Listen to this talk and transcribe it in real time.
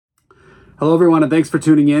Hello, everyone, and thanks for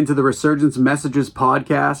tuning in to the Resurgence Messages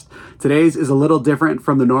podcast. Today's is a little different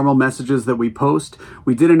from the normal messages that we post.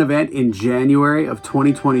 We did an event in January of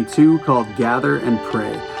 2022 called Gather and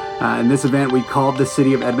Pray. In this event, we called the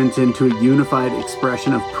city of Edmonton to a unified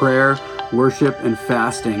expression of prayer, worship, and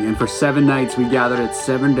fasting. And for 7 nights, we gathered at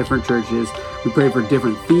 7 different churches. We prayed for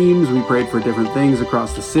different themes. We prayed for different things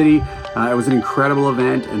across the city. It was an incredible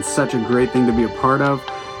event and such a great thing to be a part of.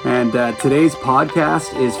 And today's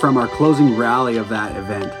podcast is from our closing rally of that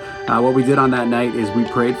event. What we did on that night is we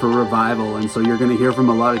prayed for revival. And so you're going to hear from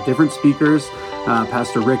a lot of different speakers.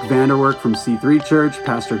 Pastor Rick Vanderwerk from C3 Church,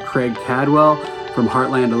 Pastor Craig Cadwell from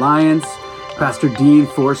Heartland Alliance, Pastor Dean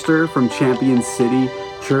Forster from Champion City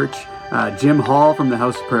Church, Jim Hall from the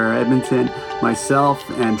House of Prayer Edmonton, myself,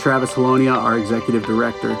 and Travis Holonia, our executive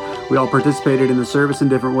director. We all participated in the service in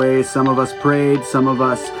different ways. Some of us prayed, some of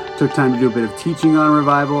us took time to do a bit of teaching on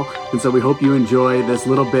revival, and so we hope you enjoy this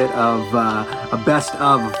little bit of a best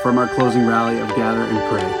of from our closing rally of Gather and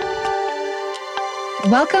Pray.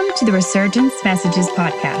 Welcome to the Resurgence Messages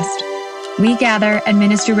podcast. We gather and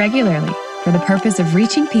minister regularly for the purpose of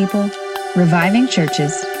reaching people, reviving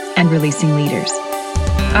churches, and releasing leaders.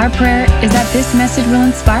 Our prayer is that this message will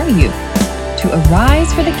inspire you to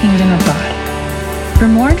arise for the kingdom of God. For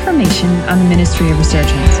more information on the ministry of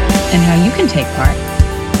Resurgence and how you can take part,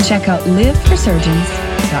 check out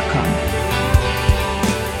liveresurgence.com.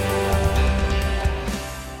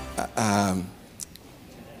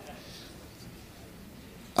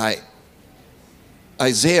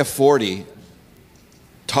 Isaiah 40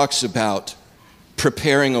 talks about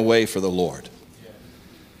preparing a way for the Lord.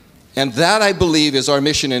 And that, I believe, is our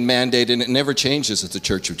mission and mandate, and it never changes at the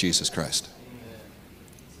Church of Jesus Christ.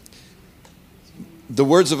 The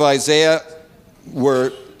words of Isaiah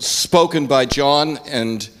were spoken by John,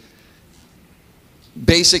 and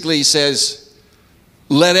basically he says,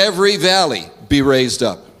 let every valley be raised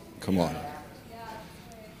up. Come on.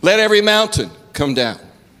 Let every mountain come down.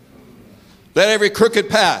 Let every crooked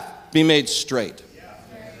path be made straight.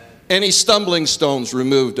 Any stumbling stones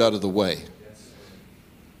removed out of the way.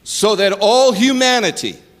 So that all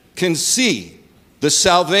humanity can see the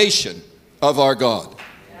salvation of our God.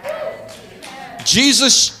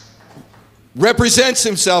 Jesus represents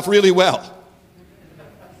himself really well.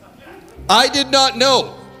 I did not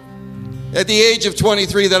know at the age of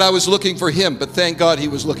 23 that I was looking for him, but thank God he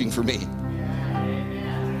was looking for me.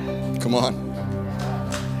 Come on.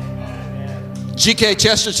 G.K.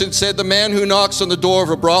 Chesterton said, the man who knocks on the door of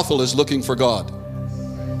a brothel is looking for God.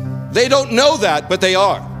 They don't know that, but they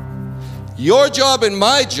are. Your job and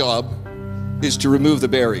my job is to remove the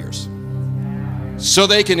barriers so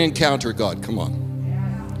they can encounter God. Come on.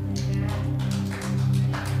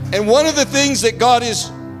 And one of the things that God is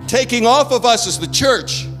taking off of us as the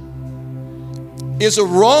church is a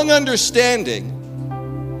wrong understanding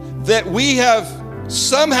that we have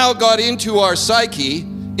somehow got into our psyche,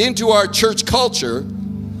 into our church culture,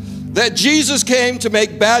 that Jesus came to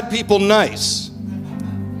make bad people nice.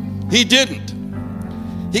 He didn't.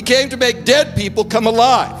 He came to make dead people come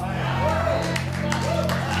alive.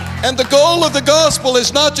 And the goal of the gospel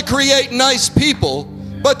is not to create nice people,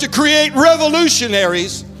 but to create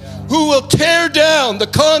revolutionaries who will tear down the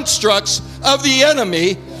constructs of the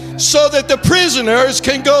enemy so that the prisoners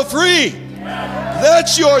can go free.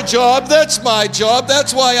 That's your job. That's my job.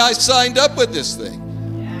 That's why I signed up with this thing.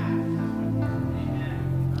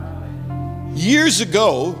 Years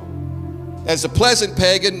ago, as a pleasant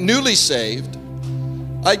pagan, newly saved,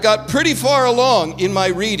 I got pretty far along in my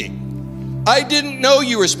reading. I didn't know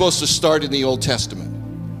you were supposed to start in the Old Testament.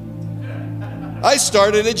 I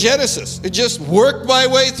started at Genesis. It just worked my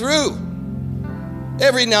way through.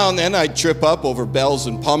 Every now and then I'd trip up over bells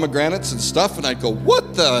and pomegranates and stuff, and I'd go,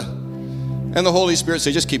 what the? And the Holy Spirit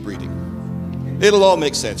said, just keep reading. It'll all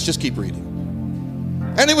make sense. Just keep reading.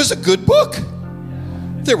 And it was a good book.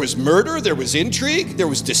 There was murder, there was intrigue, there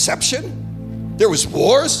was deception, there was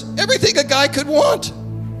wars, everything a guy could want.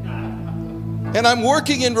 And I'm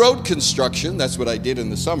working in road construction. That's what I did in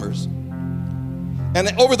the summers. And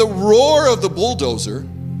over the roar of the bulldozer,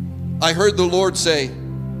 I heard the Lord say,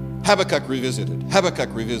 Habakkuk Revisited, Habakkuk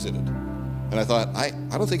Revisited. And I thought, I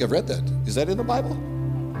don't think I've read that. Is that in the Bible?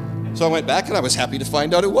 So I went back and I was happy to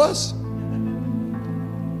find out it was.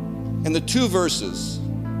 And the 2 verses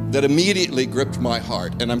that immediately gripped my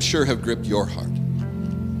heart, and I'm sure have gripped your heart.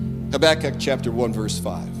 Habakkuk chapter 1, verse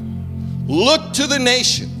 5. Look to the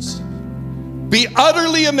nations. Be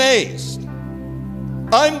utterly amazed.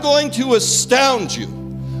 I'm going to astound you.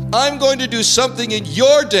 I'm going to do something in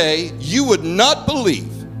your day you would not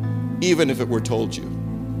believe, even if it were told you.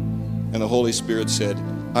 And the Holy Spirit said,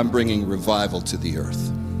 I'm bringing revival to the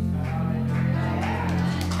earth.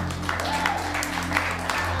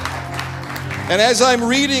 And as I'm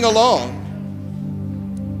reading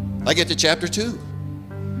along, I get to chapter 2.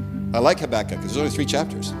 I like Habakkuk because there's only 3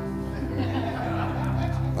 chapters.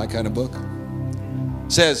 My kind of book.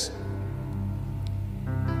 It says,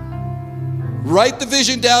 write the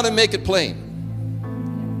vision down and make it plain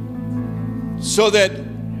so that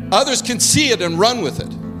others can see it and run with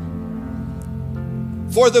it.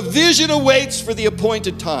 For the vision awaits for the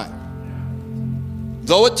appointed time.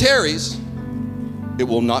 Though it tarries, it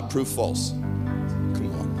will not prove false.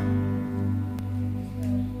 Come on.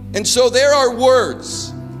 And so there are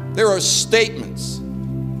words, there are statements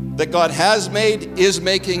that God has made, is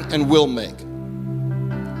making, and will make.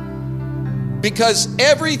 Because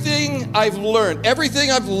everything I've learned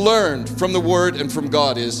from the Word and from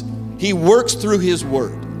God is He works through His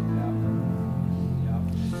Word.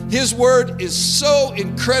 His Word is so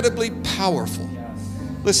incredibly powerful.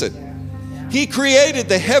 Listen, He created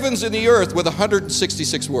the heavens and the earth with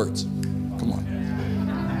 166 words. Come on.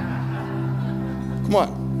 Come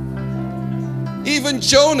on. Even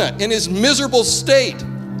Jonah, in his miserable state,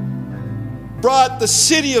 brought the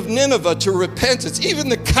city of Nineveh to repentance. Even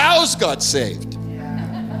the cows got saved.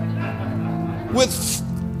 With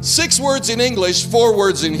 6 words in English, 4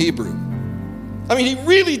 words in Hebrew. I mean, He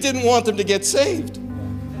really didn't want them to get saved.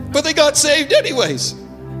 But they got saved anyways.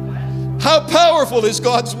 How powerful is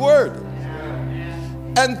God's Word?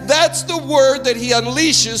 And that's the Word that He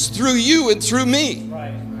unleashes through you and through me.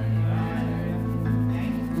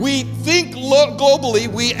 We think globally,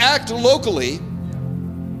 we act locally.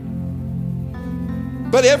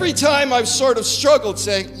 But every time I've sort of struggled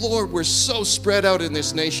saying, Lord, we're so spread out in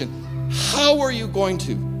this nation. How are you going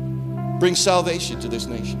to bring salvation to this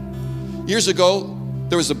nation? Years ago,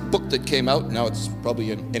 there was a book that came out, now it's probably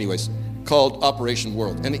in, anyways, called Operation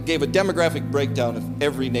World. And it gave a demographic breakdown of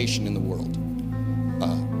every nation in the world.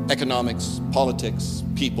 Economics, politics,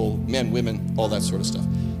 people, men, women, all that sort of stuff.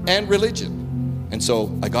 And religion. And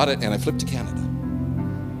so I got it and I flipped to Canada.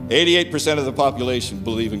 88% of the population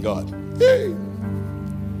believe in God. Yay!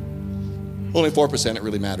 Only 4% it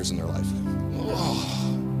really matters in their life. Oh.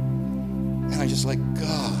 And I just like,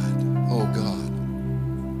 God, oh God.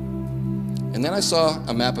 And then I saw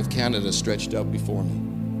a map of Canada stretched out before me.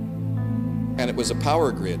 And it was a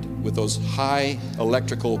power grid with those high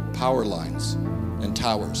electrical power lines and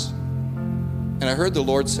towers. And I heard the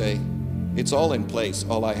Lord say, it's all in place.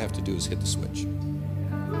 All I have to do is hit the switch.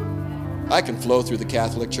 I can flow through the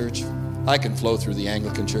Catholic Church. I can flow through the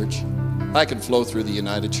Anglican Church. I can flow through the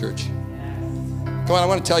United Church. Come on, I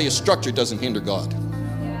want to tell you, structure doesn't hinder God.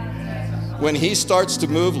 When He starts to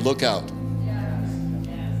move, look out.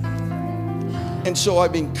 And so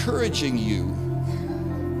I'm encouraging you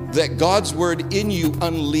that God's Word in you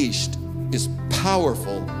unleashed is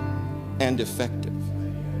powerful and effective.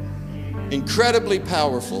 Incredibly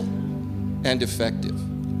powerful and effective.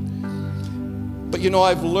 But you know,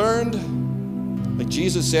 I've learned, like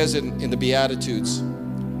Jesus says in the Beatitudes,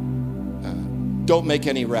 don't make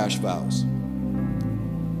any rash vows.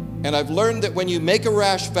 And I've learned that when you make a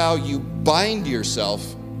rash vow, you bind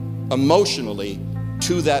yourself emotionally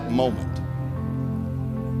to that moment.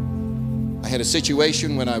 I had a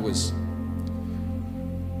situation when I was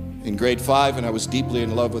in grade 5 and I was deeply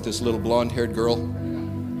in love with this little blonde-haired girl.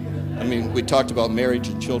 I mean, we talked about marriage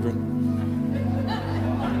and children.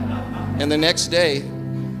 And the next day,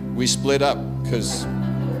 we split up because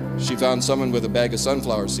she found someone with a bag of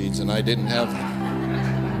sunflower seeds and I didn't have them.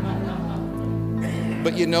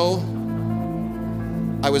 But you know,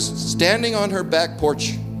 I was standing on her back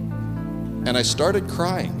porch and I started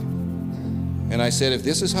crying. And I said, if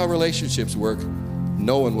this is how relationships work,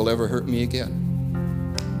 no one will ever hurt me again.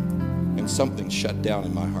 And something shut down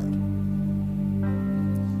in my heart.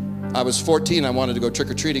 I was 14, I wanted to go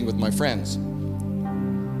trick-or-treating with my friends.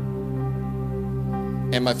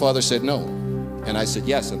 And my father said no. And I said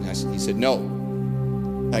yes, and he said no.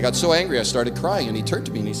 And I got so angry, I started crying, and he turned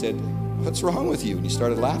to me and he said, what's wrong with you? And he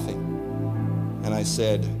started laughing. And I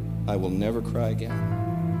said, I will never cry again.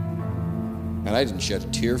 And I didn't shed a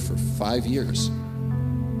tear for 5 years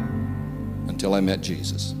until I met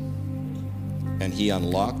Jesus. And He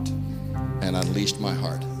unlocked and unleashed my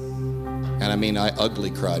heart. And I mean, I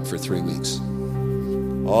ugly cried for 3 weeks.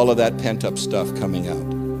 All of that pent-up stuff coming out.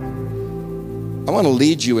 I want to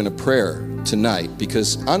lead you in a prayer tonight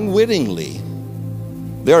because unwittingly,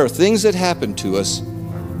 there are things that happen to us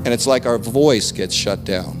and it's like our voice gets shut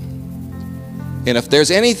down. And if there's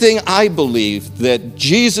anything I believe that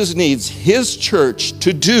Jesus needs His church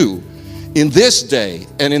to do in this day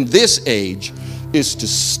and in this age is to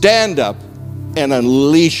stand up and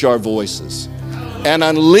unleash our voices and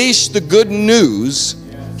unleash the good news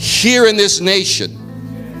here in this nation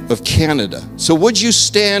of Canada. So would you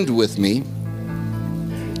stand with me?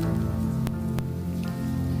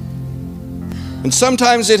 And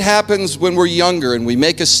sometimes it happens when we're younger and we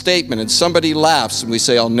make a statement and somebody laughs and we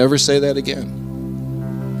say, I'll never say that again.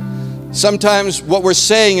 Sometimes what we're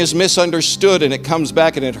saying is misunderstood and it comes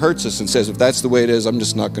back and it hurts us and says, if that's the way it is, I'm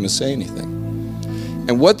just not going to say anything.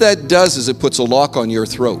 And what that does is it puts a lock on your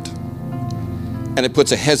throat and it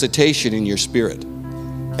puts a hesitation in your spirit.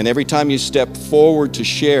 And every time you step forward to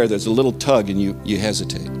share, there's a little tug and you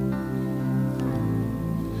hesitate.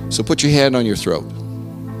 So put your hand on your throat.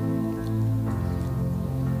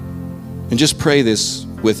 And just pray this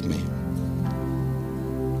with me.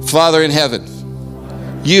 Father in heaven,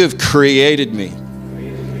 you have created me.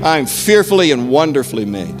 I'm fearfully and wonderfully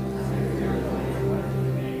made.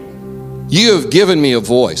 You have given me a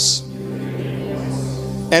voice.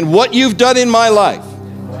 And what you've done in my life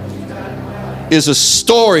is a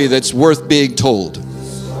story that's worth being told.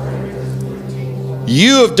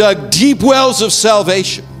 You have dug deep wells of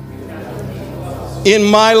salvation in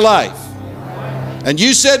my life. And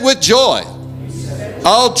you said with joy,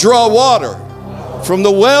 I'll draw water from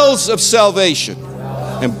the wells of salvation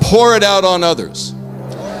and pour it out on others.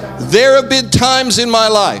 There have been times in my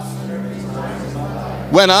life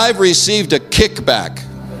when I've received a kickback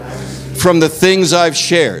from the things I've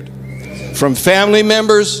shared, from family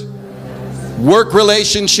members, work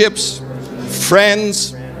relationships,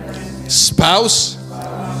 friends, spouse,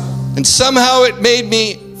 and somehow it made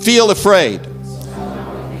me feel afraid.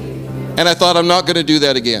 And I thought, I'm not going to do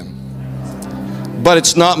that again. But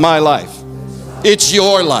it's not my life. It's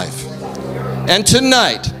your life. And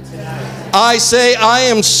tonight, I say I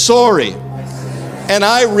am sorry. And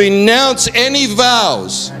I renounce any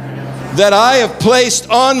vows that I have placed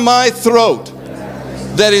on my throat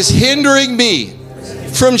that is hindering me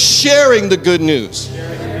from sharing the good news.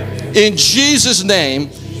 In Jesus' name,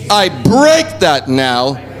 I break that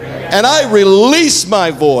now and I release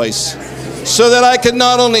my voice so that I can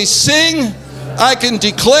not only sing, I can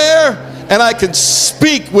declare, and I can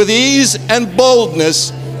speak with ease and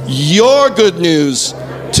boldness your good news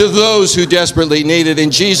to those who desperately need it. In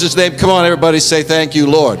Jesus' name, come on, everybody, say thank you,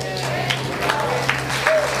 Lord.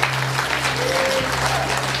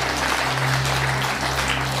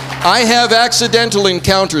 I have accidental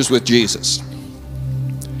encounters with Jesus.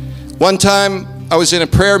 One time, I was in a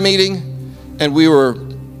prayer meeting, and we were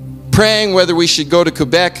praying whether we should go to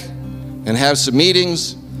Quebec and have some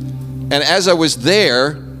meetings. And as I was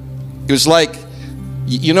there, it was like,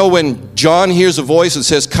 you know when John hears a voice and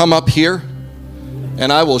says, come up here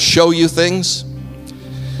and I will show you things.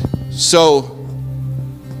 So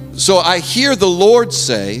I hear the Lord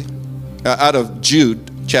say, out of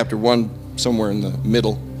Jude chapter 1, somewhere in the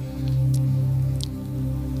middle,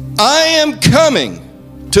 I am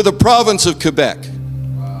coming to the province of Quebec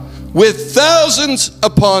with thousands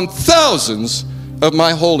upon thousands of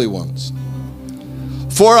my holy ones.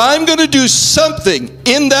 For I'm going to do something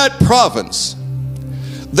in that province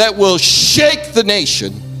that will shake the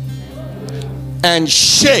nation and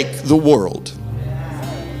shake the world.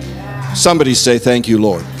 Somebody say, thank you,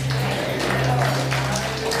 Lord.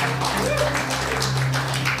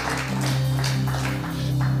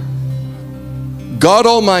 God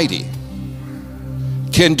Almighty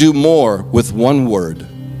can do more with one word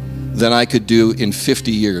than I could do in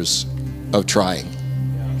 50 years of trying.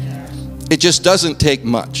 It just doesn't take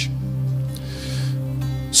much.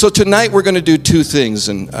 So tonight we're going to do two things,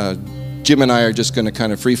 and Jim and I are just going to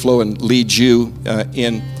kind of free flow and lead you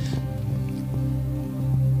in.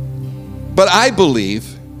 But I believe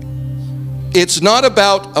it's not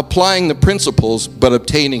about applying the principles, but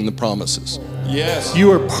obtaining the promises. Yes.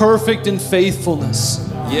 You are perfect in faithfulness.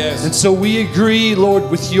 Yes. And so we agree, Lord,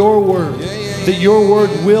 with your word, that your word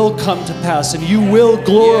will come to pass and you will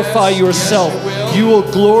glorify yourself. Yes, you will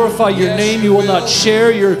glorify your name. You will not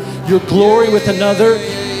share your glory with another.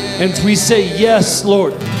 And we say, yes,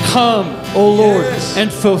 Lord, come, O Lord,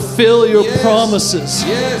 and fulfill your promises.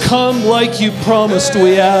 Yes. Come like you promised,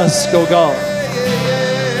 we ask, O God.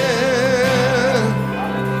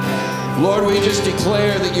 Lord, we just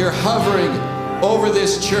declare that you're hovering over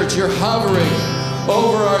this church. You're hovering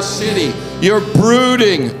over our city. You're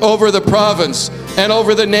brooding over the province and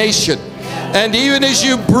over the nation. And even as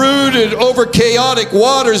you brooded over chaotic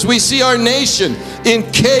waters, we see our nation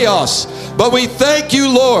in chaos. But we thank you,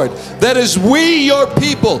 Lord, that as we, your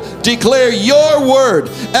people, declare your word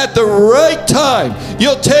at the right time,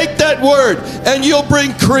 you'll take that word and you'll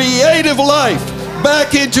bring creative life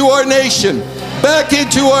back into our nation, back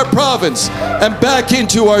into our province, and back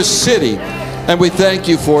into our city. And we thank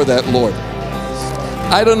you for that, Lord.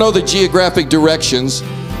 I don't know the geographic directions,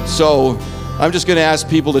 so I'm just going to ask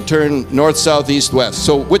people to turn north, south, east, west.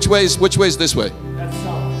 So which way's this way? That's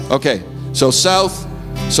south. Okay, so south.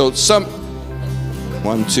 So some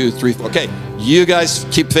 1, 2, 3, 4. Okay, you guys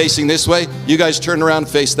keep facing this way. You guys turn around,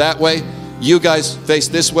 face that way. You guys face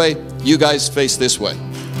this way. You guys face this way.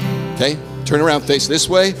 Okay, turn around, face this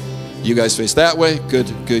way. You guys face that way.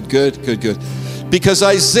 Good, good, good, good, good. Because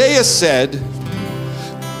Isaiah said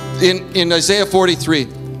in Isaiah 43,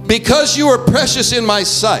 because you are precious in my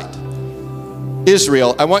sight,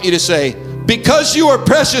 Israel, I want you to say, because you are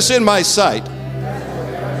precious in my sight,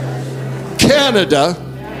 Canada,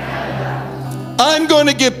 I'm going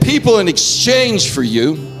to give people in exchange for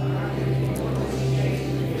you.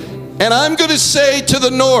 And I'm going to say to the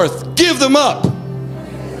north, give them up.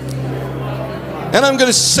 And I'm going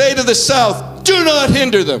to say to the south, do not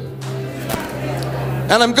hinder them.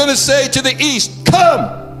 And I'm going to say to the east,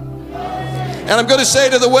 come. And I'm going to say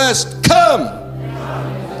to the west, come.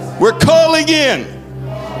 We're calling in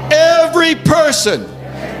every person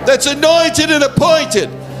that's anointed and appointed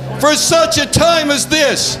for such a time as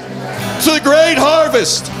this, to the great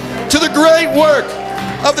harvest, to the great work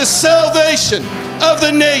of the salvation of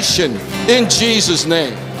the nation, in Jesus'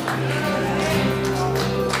 name.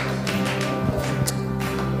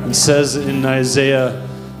 It says in Isaiah,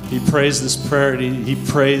 he prays this prayer, and he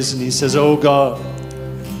prays and he says, oh God,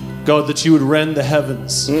 that you would rend the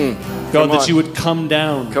heavens. God, that you would come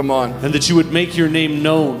down. Come on. And that you would make your name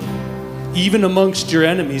known, even amongst your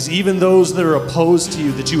enemies, even those that are opposed to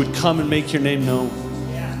you, that you would come and make your name known.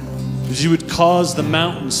 That you would cause the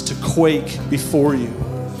mountains to quake before you.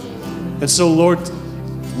 And so, Lord,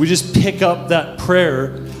 we just pick up that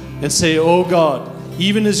prayer and say, oh God,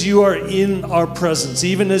 even as you are in our presence,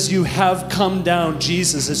 even as you have come down,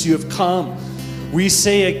 Jesus, as you have come, we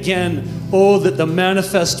say again, oh, that the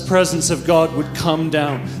manifest presence of God would come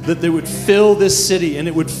down, that they would fill this city and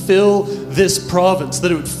it would fill this province,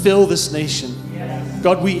 that it would fill this nation.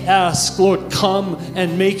 God, we ask, Lord, come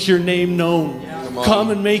and make your name known. Come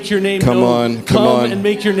and make your name known. Come and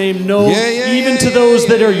make your name known, even to those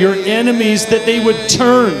that are your enemies, that they would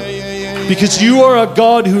turn. Because you are a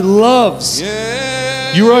God who loves.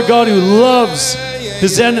 You are a God who loves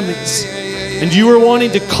his enemies. And you are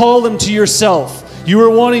wanting to call them to yourself. You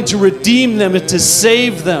are wanting to redeem them and to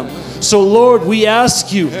save them. So, Lord, we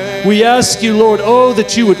ask you, Lord, oh,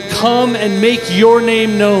 that you would come and make your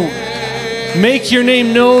name known. Make your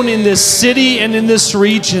name known in this city and in this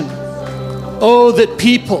region. Oh, that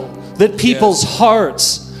people's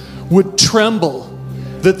hearts would tremble,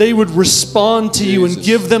 that they would respond to you and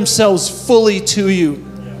give themselves fully to you.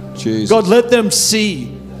 Jesus. God, let them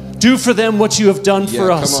see. Do for them what you have done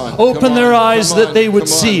for us. Open their eyes that they would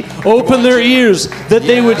see. Open their ears that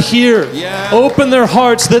they would hear. Open their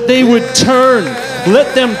hearts that they would turn.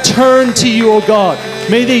 Let them turn to you, O God.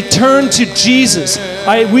 May they turn to Jesus.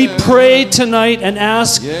 We pray tonight and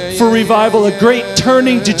ask for revival, a great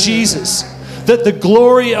turning to Jesus. That the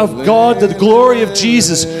glory of God, that the glory of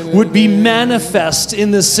Jesus would be manifest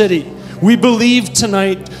in the city. We believe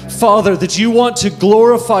tonight, Father, that you want to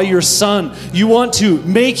glorify your Son. You want to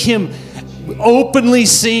make him openly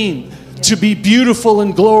seen to be beautiful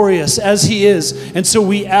and glorious as he is. And so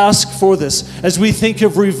we ask for this. As we think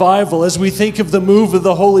of revival, as we think of the move of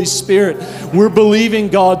the Holy Spirit, we're believing,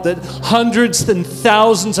 God, that hundreds and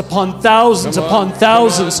thousands upon thousands upon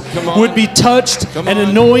thousands would be touched and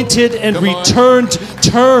anointed and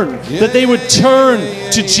that they would turn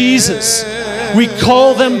to Jesus. We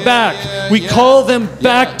call them back. We call them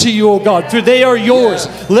back to you, O God, for they are yours.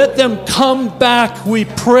 Let them come back, we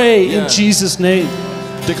pray, in Jesus' name.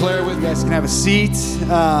 Declare with me. You guys can have a seat.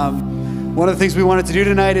 One of the things we wanted to do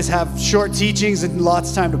tonight is have short teachings and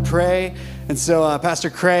lots of time to pray. And so Pastor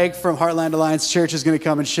Craig from Heartland Alliance Church is going to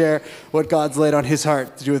come and share what God's laid on his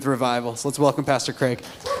heart to do with revival. So let's welcome Pastor Craig.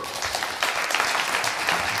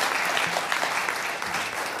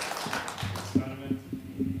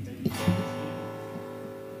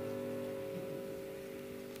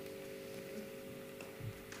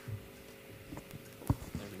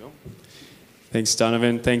 Thanks,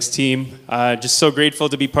 Donovan. Thanks, team. Just so grateful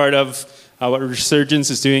to be part of what Resurgence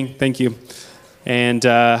is doing. Thank you. And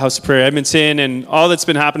House of Prayer Edmonton and all that's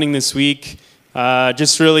been happening this week.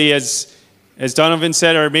 Just really, as Donovan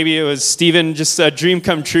said, or maybe it was Stephen, just a dream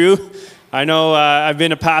come true. I know I've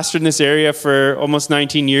been a pastor in this area for almost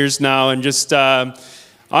 19 years now, and just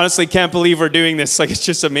honestly can't believe we're doing this. Like, it's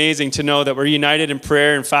just amazing to know that we're united in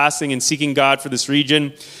prayer and fasting and seeking God for this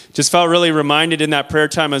region. Just felt really reminded in that prayer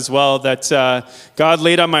time as well that God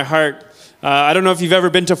laid on my heart. I don't know if you've ever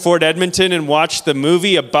been to Fort Edmonton and watched the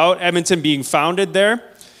movie about Edmonton being founded there.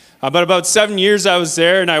 But about 7 years I was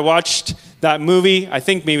there, and I watched that movie. I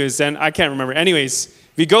think maybe it was Zen. I can't remember. Anyways,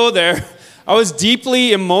 if you go there, I was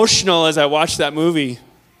deeply emotional as I watched that movie.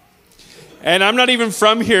 And I'm not even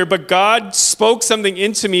from here, but God spoke something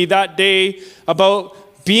into me that day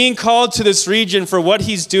about being called to this region for what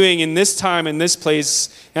he's doing in this time, in this place,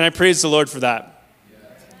 and I praise the Lord for that.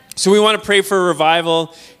 So we want to pray for a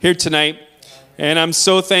revival here tonight, and I'm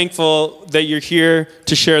so thankful that you're here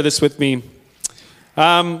to share this with me.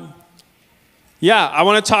 I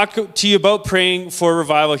want to talk to you about praying for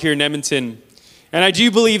revival here in Edmonton. And I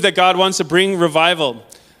do believe that God wants to bring revival.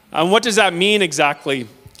 What does that mean exactly?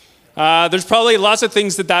 There's probably lots of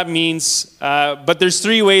things that means, but there's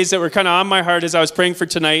three ways that were kind of on my heart as I was praying for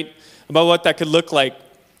tonight about what that could look like.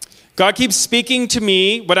 God keeps speaking to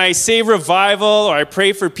me when I say revival or I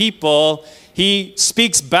pray for people. He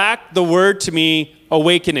speaks back the word to me,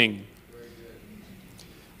 awakening.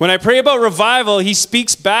 When I pray about revival, he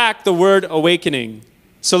speaks back the word awakening.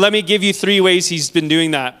 So let me give you three ways he's been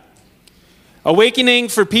doing that. Awakening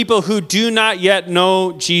for people who do not yet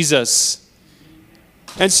know Jesus.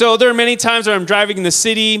 And so there are many times when I'm driving in the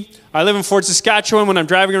city. I live in Fort Saskatchewan. When I'm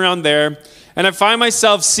driving around there, and I find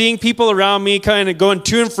myself seeing people around me kind of going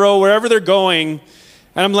to and fro wherever they're going,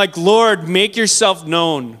 and I'm like, Lord, make yourself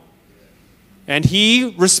known. And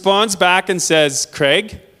he responds back and says,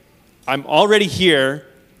 Craig, I'm already here.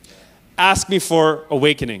 Ask me for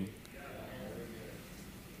awakening.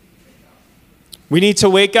 We need to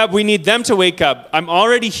wake up. We need them to wake up. I'm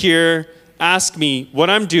already here. Ask me what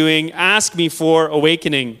I'm doing. Ask me for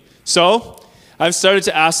awakening. So I've started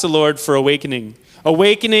to ask the Lord for awakening.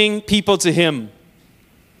 Awakening people to him.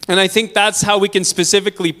 And I think that's how we can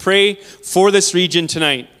specifically pray for this region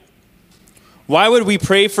tonight. Why would we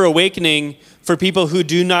pray for awakening for people who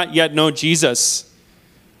do not yet know Jesus?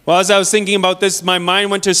 Well, as I was thinking about this, my mind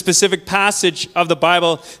went to a specific passage of the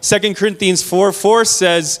Bible. 2 Corinthians 4:4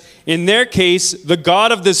 says, in their case, the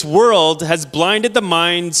God of this world has blinded the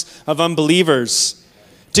minds of unbelievers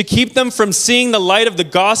to keep them from seeing the light of the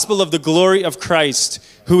gospel of the glory of Christ,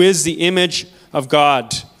 who is the image of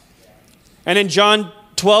God. And in John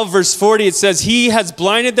 12, verse 40, it says, he has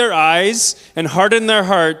blinded their eyes and hardened their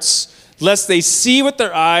hearts, lest they see with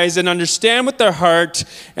their eyes and understand with their heart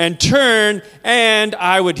and turn, and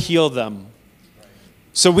I would heal them.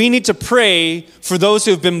 So we need to pray for those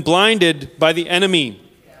who have been blinded by the enemy.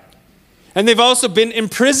 And they've also been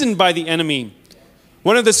imprisoned by the enemy.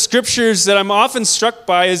 One of the scriptures that I'm often struck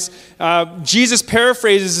by is Jesus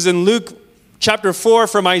paraphrases in Luke chapter 4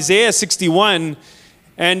 from Isaiah 61.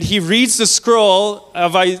 And he reads the scroll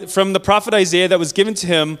from the prophet Isaiah that was given to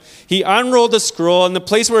him. He unrolled the scroll, and the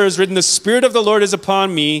place where it was written, the Spirit of the Lord is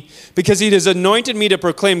upon me, because he has anointed me to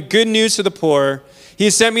proclaim good news to the poor. He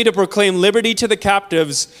has sent me to proclaim liberty to the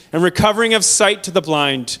captives and recovering of sight to the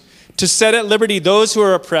blind, to set at liberty those who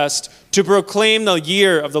are oppressed, to proclaim the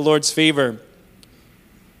year of the Lord's favor.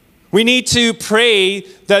 We need to pray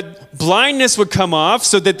that blindness would come off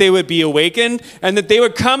so that they would be awakened and that they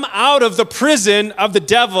would come out of the prison of the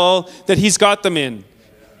devil that he's got them in.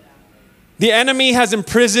 The enemy has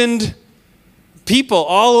imprisoned people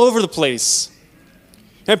all over the place.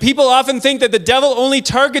 And people often think that the devil only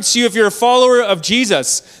targets you if you're a follower of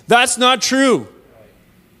Jesus. That's not true.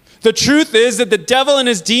 The truth is that the devil and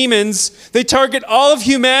his demons, they target all of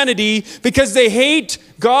humanity because they hate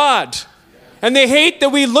God. And they hate that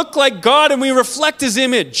we look like God and we reflect his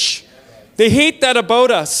image. They hate that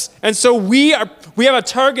about us. And so we have a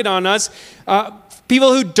target on us.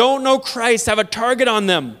 People who don't know Christ have a target on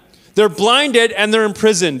them. They're blinded and they're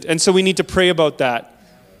imprisoned. And so we need to pray about that.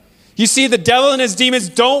 You see, the devil and his demons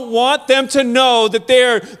don't want them to know that they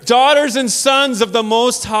are daughters and sons of the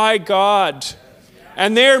Most High God.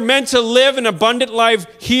 And they're meant to live an abundant life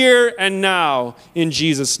here and now in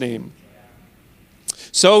Jesus' name.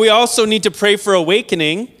 So we also need to pray for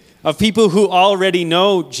awakening of people who already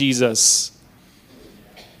know Jesus.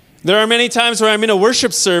 There are many times where I'm in a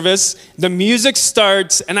worship service, the music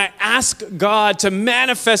starts, and I ask God to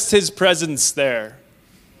manifest his presence there.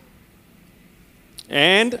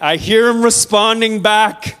 And I hear him responding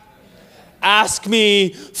back, ask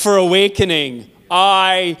me for awakening.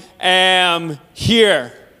 I am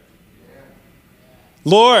here.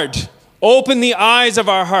 Lord, open the eyes of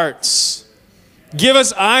our hearts. Give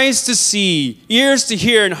us eyes to see, ears to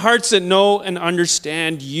hear, and hearts that know and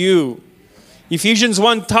understand you. Ephesians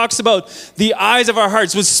 1 talks about the eyes of our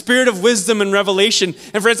hearts with spirit of wisdom and revelation.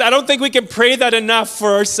 And friends, I don't think we can pray that enough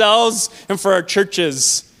for ourselves and for our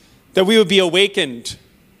churches, that we would be awakened.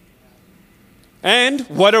 And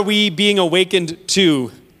what are we being awakened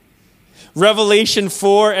to? Revelation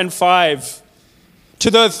 4 and 5 to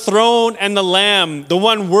the throne and the Lamb, the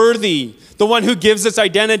one worthy, the one who gives us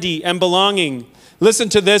identity and belonging. Listen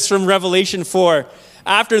to this from Revelation 4.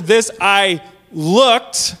 After this I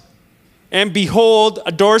looked, and behold,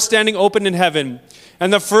 a door standing open in heaven.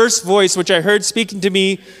 And the first voice which I heard speaking to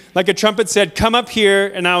me like a trumpet said, come up here,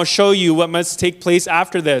 and I will show you what must take place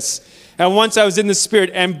after this. And once I was in the Spirit,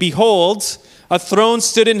 and behold, a throne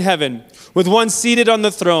stood in heaven, with one seated on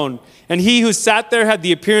the throne. And he who sat there had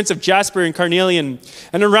the appearance of jasper and carnelian.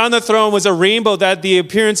 And around the throne was a rainbow that had the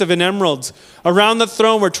appearance of an emerald. Around the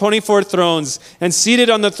throne were 24 thrones, and seated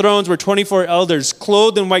on the thrones were 24 elders,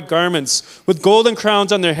 clothed in white garments, with golden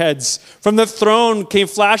crowns on their heads. From the throne came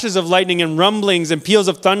flashes of lightning and rumblings and peals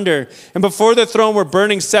of thunder. And before the throne were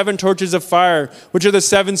burning 7 torches of fire, which are the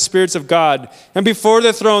 7 spirits of God. And before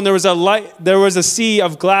the throne there was a sea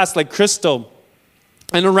of glass like crystal.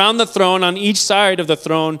 And around the throne, on each side of the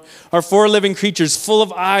throne, are 4 living creatures full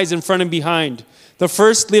of eyes in front and behind. The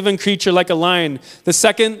first living creature like a lion, the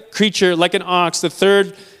second creature like an ox, the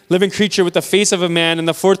third living creature with the face of a man, and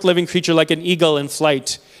the fourth living creature like an eagle in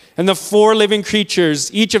flight. And the 4 living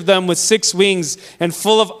creatures, each of them with 6 wings and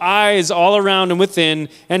full of eyes all around and within,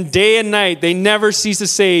 and day and night they never cease to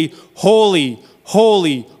say, holy,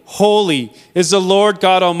 holy, holy is the Lord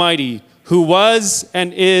God Almighty, who was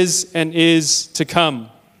and is to come.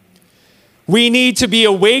 We need to be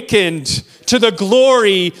awakened to the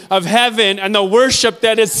glory of heaven and the worship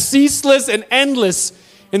that is ceaseless and endless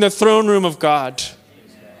in the throne room of God.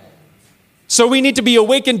 So we need to be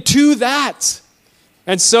awakened to that.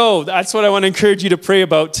 And so that's what I want to encourage you to pray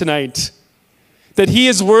about tonight. That he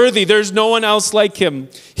is worthy. There's no one else like him.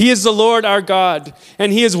 He is the Lord our God,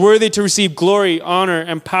 and he is worthy to receive glory, honor,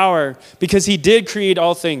 and power because he did create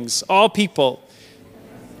all things, all people.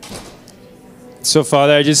 So,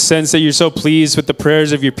 Father, I just sense that you're so pleased with the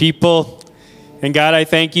prayers of your people. And God, I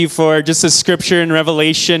thank you for just a scripture in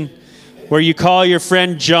Revelation where you call your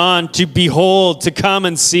friend John to behold, to come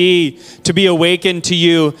and see, to be awakened to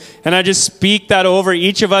you. And I just speak that over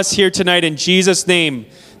each of us here tonight in Jesus' name.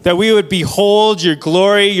 That we would behold your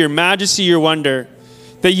glory, your majesty, your wonder.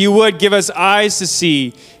 That you would give us eyes to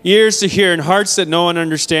see, ears to hear, and hearts that know and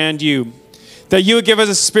understand you. That you would give us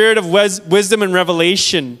a spirit of wisdom and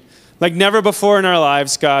revelation like never before in our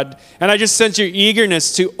lives, God. And I just sense your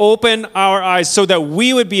eagerness to open our eyes so that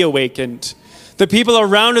we would be awakened. The people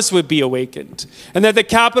around us would be awakened. And that the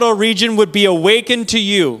capital region would be awakened to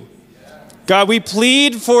you. God, we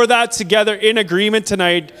plead for that together in agreement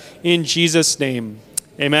tonight in Jesus' name.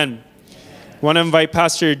 Amen. I want to invite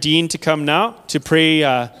Pastor Dean to come now to pray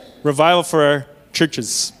revival for our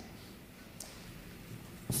churches.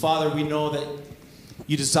 Father, we know that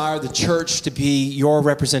you desire the church to be your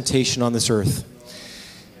representation on this earth.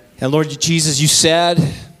 And Lord Jesus, you said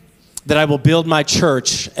that I will build my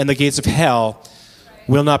church and the gates of hell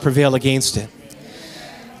will not prevail against it.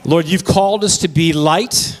 Lord, you've called us to be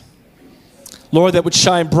light, Lord, that would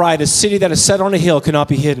shine bright. A city that is set on a hill cannot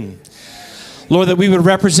be hidden. Lord, that we would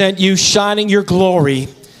represent you shining your glory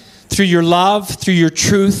through your love, through your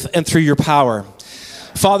truth, and through your power.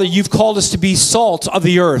 Father, you've called us to be salt of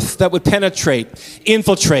the earth that would penetrate,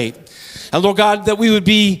 infiltrate. And Lord God, that we would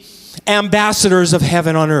be ambassadors of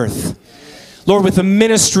heaven on earth. Lord, with a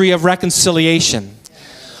ministry of reconciliation.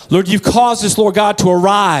 Lord, you've caused us, Lord God, to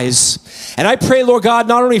arise. And I pray, Lord God,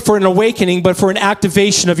 not only for an awakening, but for an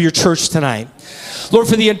activation of your church tonight. Lord,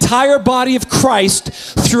 for the entire body of Christ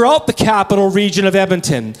throughout the capital region of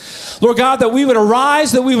Edmonton. Lord God, that we would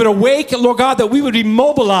arise, that we would awake, Lord God, that we would be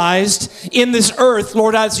mobilized in this earth,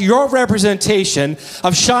 Lord, as your representation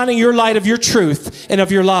of shining your light of your truth and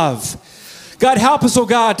of your love. God, help us, oh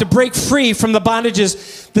God, to break free from the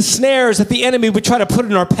bondages, the snares that the enemy would try to put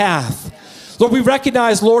in our path. Lord, we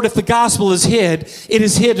recognize, Lord, if the gospel is hid, it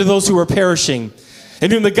is hid to those who are perishing.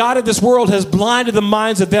 And whom the God of this world has blinded the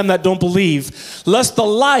minds of them that don't believe, lest the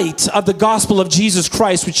light of the gospel of Jesus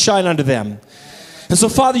Christ would shine unto them. And so,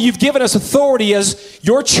 Father, you've given us authority as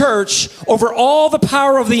your church over all the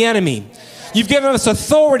power of the enemy. You've given us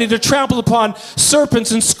authority to trample upon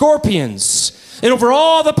serpents and scorpions, and over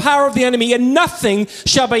all the power of the enemy, and nothing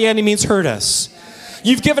shall by any means hurt us.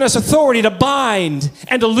 You've given us authority to bind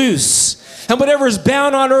and to loose. And whatever is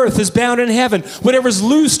bound on earth is bound in heaven. Whatever is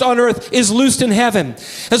loosed on earth is loosed in heaven.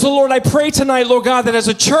 And so, Lord, I pray tonight, Lord God, that as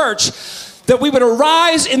a church, that we would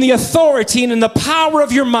arise in the authority and in the power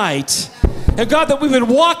of your might. And God, that we would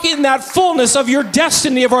walk in that fullness of your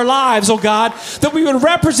destiny of our lives, oh God. That we would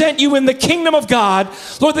represent you in the kingdom of God.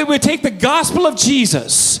 Lord, that we would take the gospel of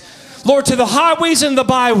Jesus, Lord, to the highways and the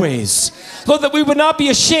byways. Lord, that we would not be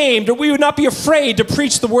ashamed or we would not be afraid to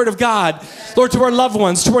preach the word of God, Lord, to our loved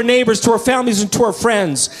ones, to our neighbors, to our families, and to our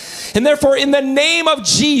friends. And therefore, in the name of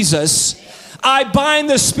Jesus, I bind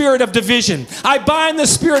the spirit of division. I bind the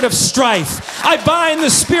spirit of strife. I bind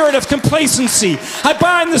the spirit of complacency. I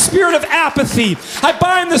bind the spirit of apathy. I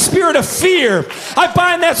bind the spirit of fear. I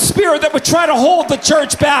bind that spirit that would try to hold the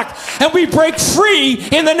church back, and we break free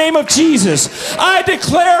in the name of Jesus. I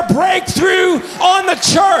declare breakthrough on the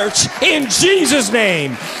church in Jesus'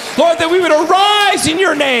 name. Lord, that we would arise in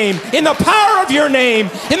your name, in the power of your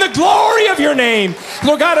name, in the glory of your name.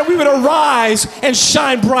 Lord God, that we would arise and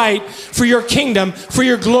shine bright for your kingdom, for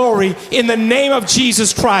your glory, in the name of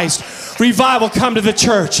Jesus Christ. Revival come to the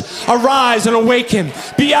church. Arise and awaken.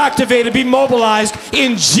 Be activated, be mobilized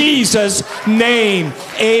in Jesus' name.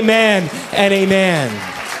 Amen and amen.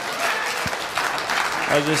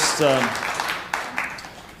 I just,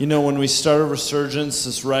 when we started Resurgence,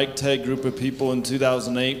 this ragtag group of people in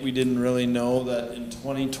 2008, we didn't really know that in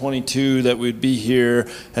 2022 that we'd be here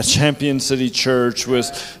at Champion City Church with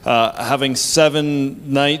having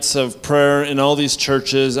 7 nights of prayer in all these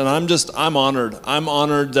churches. And I'm honored. I'm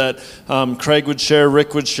honored that Craig would share,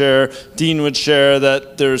 Rick would share, Dean would share,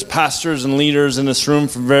 that there's pastors and leaders in this room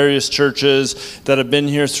from various churches that have been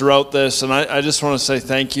here throughout this. And I just want to say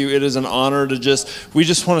thank you. It is an honor to we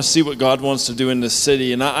just want to see what God wants to do in this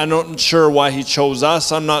city. And I'm not sure why he chose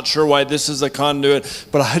us. I'm not sure why this is a conduit,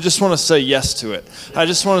 but I just want to say yes to it. I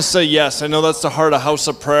just want to say yes. I know that's the heart of House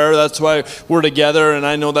of Prayer. That's why we're together, and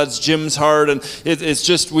I know that's Jim's heart, and it's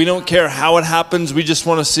just, we don't care how it happens. We just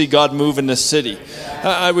want to see God move in this city.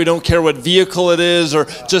 We don't care what vehicle it is or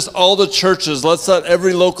just all the churches. Let's let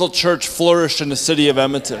every local church flourish in the city of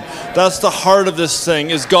Edmonton. That's the heart of this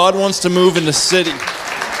thing, is God wants to move in the city.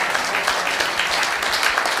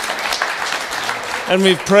 And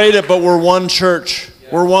we've prayed it, but we're one church.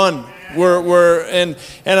 We're one. And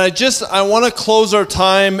I want to close our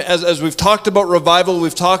time as we've talked about revival.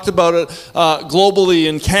 We've talked about it globally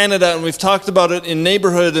in Canada, and we've talked about it in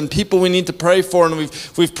neighborhood and people we need to pray for, and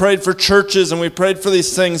we've prayed for churches and we've prayed for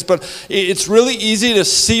these things. But it's really easy to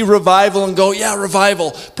see revival and go, yeah,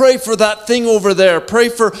 revival. Pray for that thing over there. Pray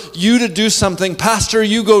for you to do something. Pastor,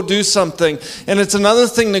 you go do something. And it's another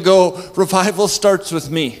thing to go, revival starts with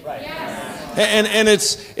me. Right. Yeah. And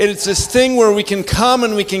it's this thing where we can come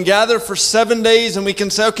and we can gather for 7 days and we can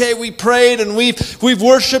say, okay, we prayed and we've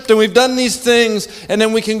worshiped and we've done these things, and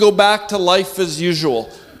then we can go back to life as usual.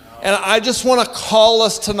 And I just want to call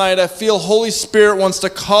us tonight. I feel Holy Spirit wants to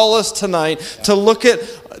call us tonight to look at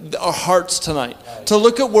our hearts tonight, to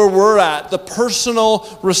look at where we're at, the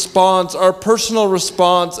personal response, our personal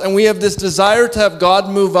response. And we have this desire to have God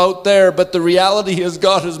move out there, but the reality is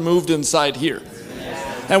God has moved inside here.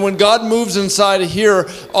 And when God moves inside of here,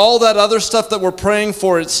 all that other stuff that we're praying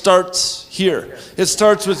for, it starts here. It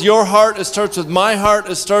starts with your heart. It starts with my heart.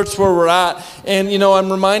 It starts where we're at. And, I'm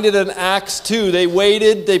reminded in Acts 2, they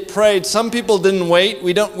waited, they prayed. Some people didn't wait.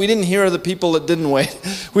 We didn't hear of the people that didn't wait.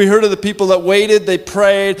 We heard of the people that waited, they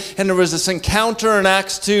prayed, and there was this encounter in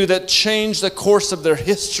Acts 2 that changed the course of their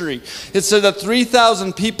history. It said that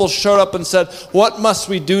 3,000 people showed up and said, what must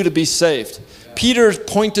we do to be saved? Peter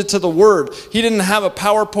pointed to the word. He didn't have a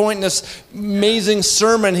PowerPoint in this amazing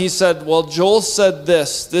sermon. He said, well, Joel said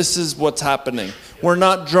this. This is what's happening. We're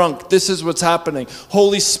not drunk. This is what's happening.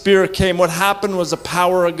 Holy Spirit came. What happened was the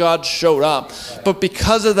power of God showed up. But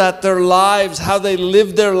because of that, their lives, how they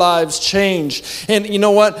lived their lives changed. And you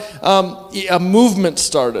know what? A movement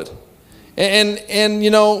started. And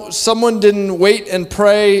someone didn't wait and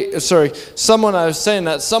pray. Some of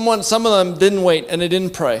them didn't wait and they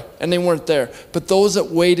didn't pray and they weren't there. But those that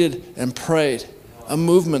waited and prayed, a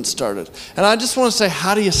movement started. And I just want to say,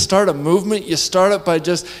 how do you start a movement? You start it by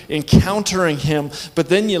just encountering him, but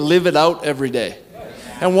then you live it out every day.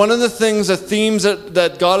 And one of the things, the themes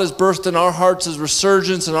that God has birthed in our hearts as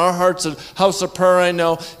Resurgence, in our hearts at House of Prayer, I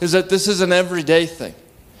know, is that this is an everyday thing.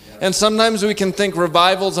 And sometimes we can think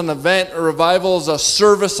revival's an event, or revival's a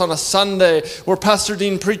service on a Sunday where Pastor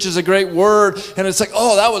Dean preaches a great word, and it's like,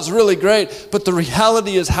 oh, that was really great. But the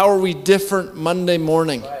reality is, how are we different Monday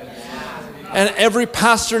morning? And every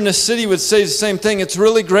pastor in the city would say the same thing. It's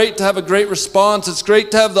really great to have a great response. It's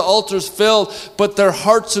great to have the altars filled, but their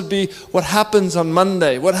hearts would be, what happens on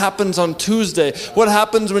Monday? What happens on Tuesday? What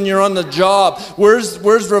happens when you're on the job? Where's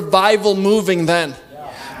revival moving then?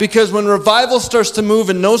 Because when revival starts to move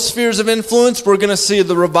in those spheres of influence, we're going to see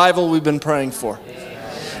the revival we've been praying for.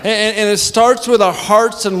 And it starts with our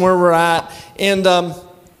hearts and where we're at. And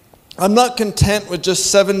I'm not content with just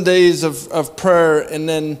 7 days of prayer and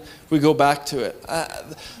then we go back to it.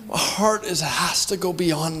 My heart has to go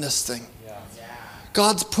beyond this thing.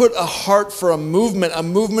 God's put a heart for a movement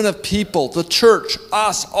of people, the church,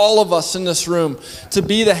 us, all of us in this room, to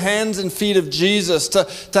be the hands and feet of Jesus, to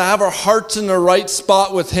have our hearts in the right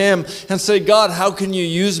spot with Him and say, God, how can you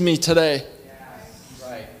use me today?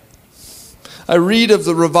 Right. I read of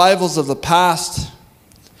the revivals of the past.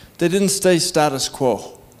 They didn't stay status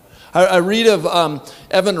quo. I read of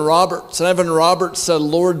Evan Roberts, and Evan Roberts said,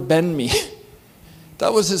 Lord, bend me.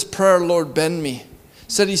 That was his prayer, Lord, bend me.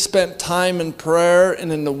 Said he spent time in prayer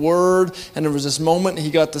and in the Word, and there was this moment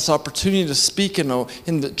he got this opportunity to speak in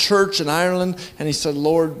the church in Ireland, and he said,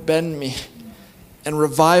 Lord, bend me. And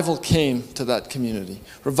revival came to that community.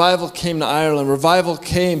 Revival came to Ireland. Revival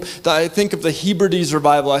came. I think of the Hebrides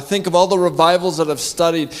revival. I think of all the revivals that I've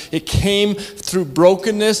studied. It came through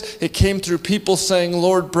brokenness. It came through people saying,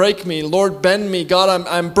 Lord, break me. Lord, bend me. God,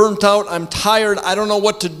 I'm burnt out. I'm tired. I don't know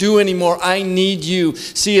what to do anymore. I need you.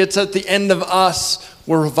 See, it's at the end of us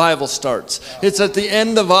where revival starts. It's at the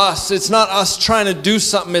end of us. It's not us trying to do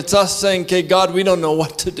something. It's us saying, okay, God, we don't know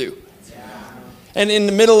what to do. And in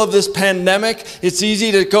the middle of this pandemic, it's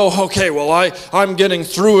easy to go, okay, well, I'm getting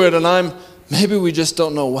through it, and maybe we just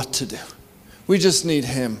don't know what to do. We just need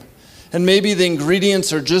Him. And maybe the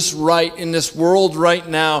ingredients are just right in this world right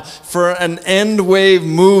now for an end wave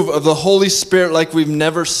move of the Holy Spirit like we've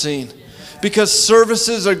never seen. Because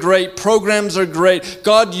services are great, programs are great,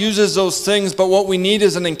 God uses those things, but what we need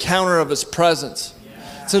is an encounter of His presence.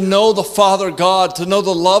 To know the Father God, to know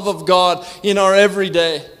the love of God in our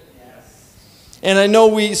everyday. And I know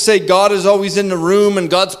we say God is always in the room and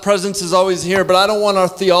God's presence is always here, but I don't want our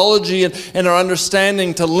theology and our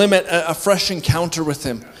understanding to limit a fresh encounter with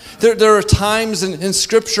Him. There are times in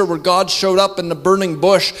Scripture where God showed up in the burning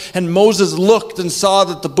bush and Moses looked and saw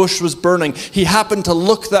that the bush was burning. He happened to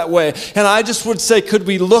look that way. And I just would say, could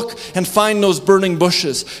we look and find those burning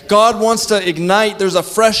bushes? God wants to ignite. There's a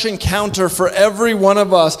fresh encounter for every one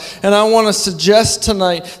of us. And I want to suggest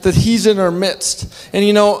tonight that He's in our midst. And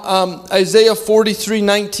you know, Isaiah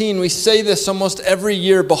 43:19, we say this almost every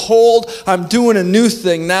year. Behold, I'm doing a new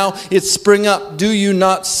thing. Now it's spring up. Do you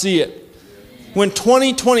not see it? When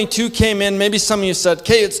 2022 came in, maybe some of you said,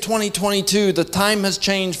 okay, it's 2022. The time has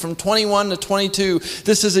changed from 21 to 22.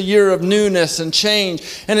 This is a year of newness and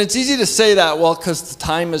change. And it's easy to say that, well, because the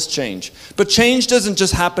time has changed. But change doesn't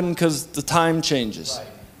just happen because the time changes.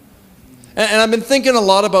 And I've been thinking a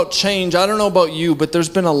lot about change. I don't know about you, but there's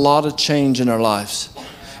been a lot of change in our lives.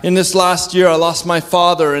 In this last year, I lost my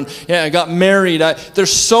father, and I got married.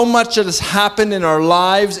 There's so much that has happened in our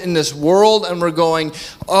lives, in this world, and we're going,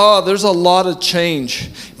 oh, there's a lot of change.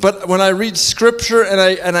 But when I read Scripture and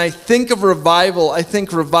I think of revival, I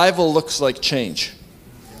think revival looks like change.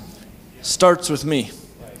 Starts with me.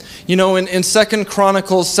 You know, in 2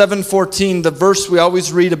 Chronicles 7:14, the verse we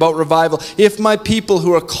always read about revival, if my people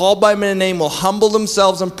who are called by my name will humble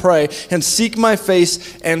themselves and pray and seek my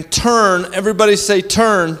face and turn, everybody say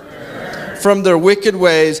turn, from their wicked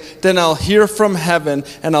ways, then I'll hear from heaven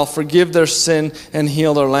and I'll forgive their sin and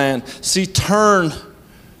heal their land. See, turn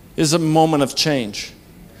is a moment of change.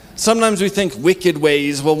 Sometimes we think wicked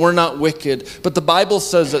ways. Well, we're not wicked. But the Bible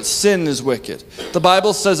says that sin is wicked. The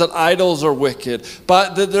Bible says that idols are wicked.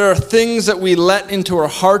 But that there are things that we let into our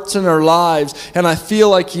hearts and our lives. And I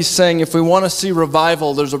feel like He's saying if we want to see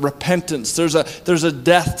revival, there's a repentance. There's a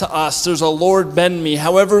death to us. There's a Lord bend me.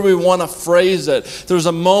 However we want to phrase it. There's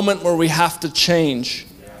a moment where we have to change.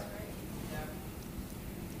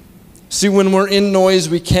 See, when we're in noise,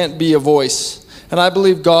 we can't be a voice. And I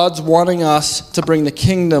believe God's wanting us to bring the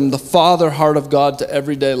kingdom, the Father heart of God to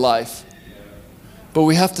everyday life. But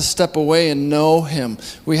we have to step away and know Him.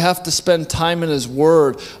 We have to spend time in His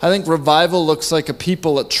Word. I think revival looks like a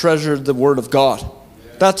people that treasured the Word of God.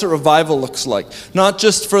 That's what revival looks like. Not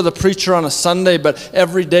just for the preacher on a Sunday, but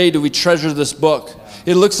every day do we treasure this book.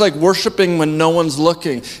 It looks like worshiping when no one's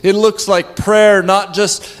looking. It looks like prayer, not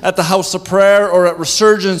just at the house of prayer or at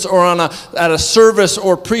Resurgence or at a service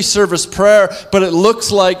or pre-service prayer, but it looks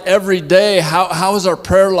like every day, how is our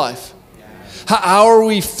prayer life? How are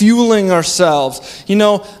we fueling ourselves? You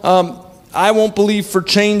know, I won't believe for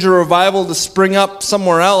change or revival to spring up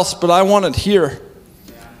somewhere else, but I want it here.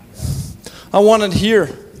 I want it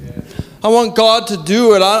here. I want God to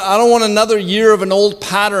do it. I don't want another year of an old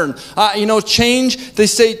pattern. You know, change, they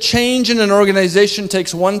say change in an organization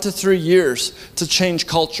takes 1 to 3 years to change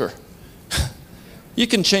culture. You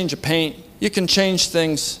can change a paint. You can change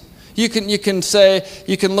things. You can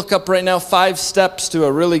look up right now 5 steps to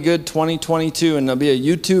a really good 2022, and there'll be a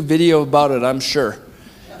YouTube video about it, I'm sure.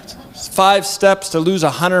 5 steps to lose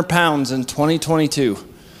 100 pounds in 2022.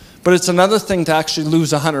 But it's another thing to actually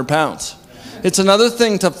lose 100 pounds. It's another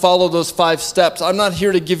thing to follow those 5 steps. I'm not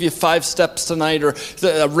here to give you 5 steps tonight or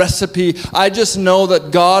a recipe. I just know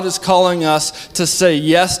that God is calling us to say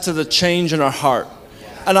yes to the change in our heart.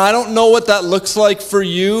 And I don't know what that looks like for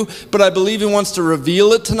you, but I believe He wants to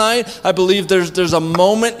reveal it tonight. I believe there's a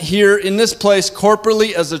moment here in this place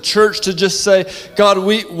corporately as a church to just say, God,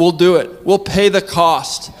 we'll do it. We'll pay the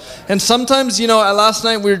cost. And sometimes, last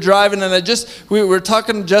night we were driving and we were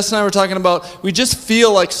talking, Jess and I were talking about, we just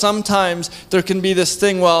feel like sometimes there can be this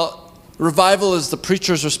thing, revival is the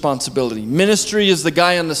preacher's responsibility. Ministry is the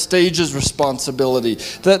guy on the stage's responsibility.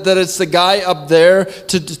 That it's the guy up there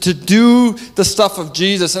to do the stuff of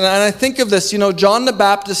Jesus. And I think of this, John the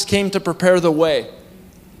Baptist came to prepare the way.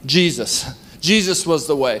 Jesus was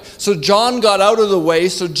the way. So John got out of the way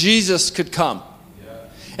so Jesus could come.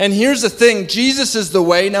 And here's the thing, Jesus is the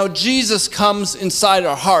way. Now Jesus comes inside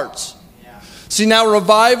our hearts. See, now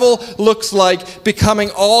revival looks like becoming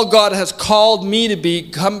all God has called me to be,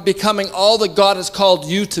 becoming all that God has called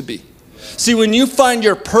you to be. See, when you find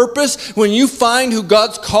your purpose, when you find who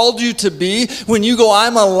God's called you to be, when you go,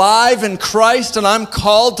 I'm alive in Christ and I'm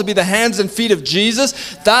called to be the hands and feet of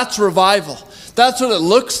Jesus, that's revival. That's what it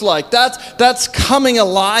looks like. That's coming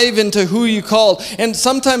alive into who you called. And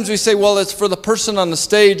sometimes we say, well, it's for the person on the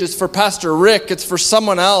stage. It's for Pastor Rick. It's for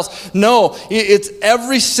someone else. No, it's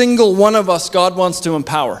every single one of us God wants to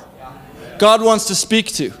empower. God wants to speak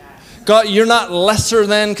to. God, you're not lesser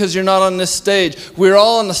than because you're not on this stage. We're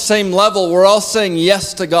all on the same level. We're all saying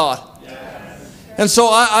yes to God. And so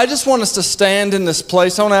I just want us to stand in this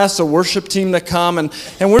place. I want to ask the worship team to come. And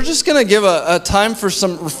we're just going to give a time for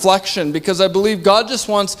some reflection because I believe God just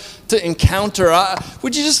wants to encounter.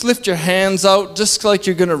 Would you just lift your hands out just like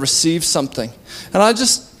you're going to receive something? And I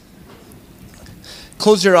just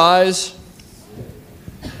close your eyes.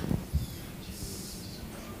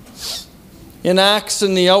 In Acts,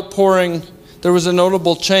 in the outpouring, there was a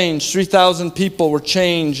notable change. 3,000 people were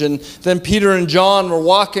changed. And then Peter and John were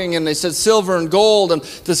walking and they said silver and gold. And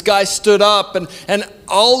this guy stood up and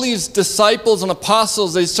all these disciples and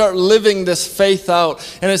apostles, they start living this faith out.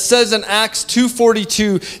 And it says in Acts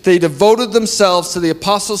 2:42, they devoted themselves to the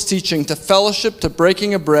apostles' teaching, to fellowship, to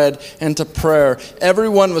breaking of bread, and to prayer.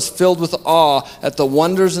 Everyone was filled with awe at the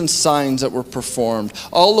wonders and signs that were performed.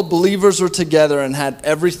 All the believers were together and had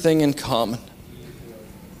everything in common.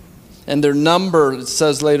 And their number, it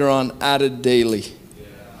says later on, added daily.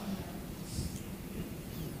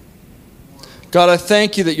 God, I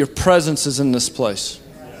thank you that your presence is in this place.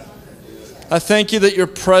 I thank you that your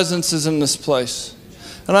presence is in this place.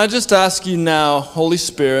 And I just ask you now, Holy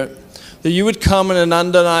Spirit, that you would come in an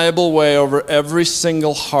undeniable way over every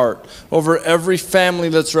single heart, over every family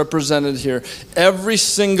that's represented here, every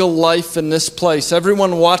single life in this place,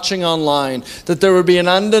 everyone watching online, that there would be an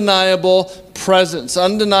undeniable presence,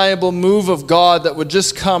 undeniable move of God that would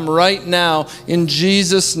just come right now in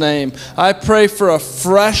Jesus' name. I pray for a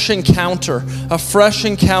fresh encounter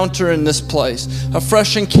in this place, a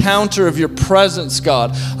fresh encounter of your presence,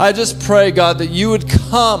 God. I just pray, God, that you would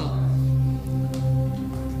come.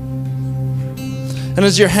 And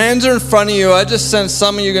as your hands are in front of you, I just sense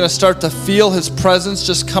some of you are going to start to feel his presence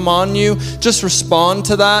just come on you. Just respond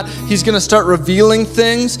to that. He's going to start revealing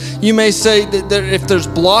things. You may say that if there's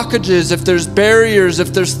blockages, if there's barriers,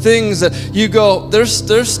 if there's things that you go,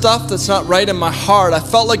 there's stuff that's not right in my heart. I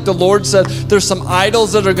felt like the Lord said there's some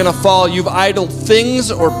idols that are going to fall. You've idled things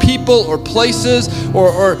or people or places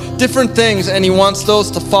or different things, and he wants those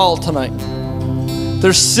to fall tonight.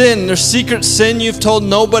 There's sin, there's secret sin you've told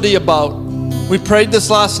nobody about. We prayed this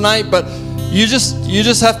last night, but you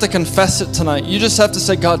just have to confess it tonight. You just have to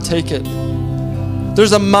say, God, take it.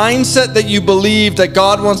 There's a mindset that you believe that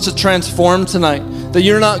God wants to transform tonight, that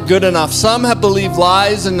you're not good enough. Some have believed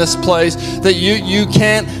lies in this place that you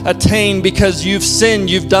can't attain because you've sinned,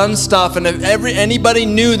 you've done stuff, and if anybody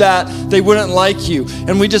knew that, they wouldn't like you.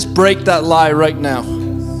 And we just break that lie right now.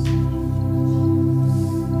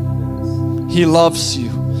 He loves you,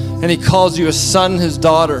 and he calls you his son, his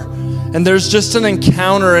daughter. And there's just an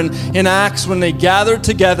encounter in Acts when they gathered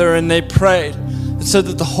together and they prayed. It said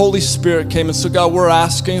that the Holy Spirit came. And so God, we're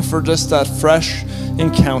asking for just that fresh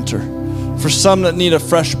encounter. For some that need a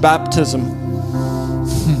fresh baptism.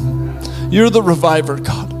 You're the reviver,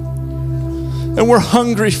 God. And we're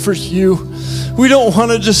hungry for you. We don't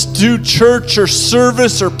want to just do church or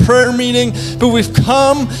service or prayer meeting, but we've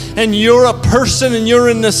come and you're a person and you're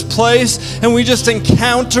in this place and we just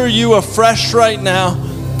encounter you afresh right now.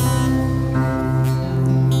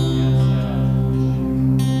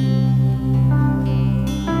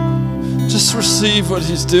 Just receive what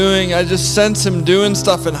he's doing. I just sense him doing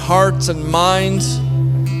stuff in hearts and minds.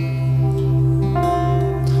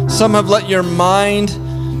 Some have let your mind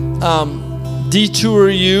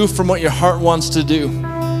detour you from what your heart wants to do,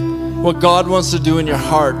 what God wants to do in your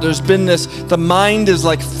heart. There's been this, the mind is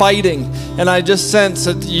like fighting, and I just sense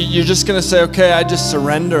that you're just going to say, okay, I just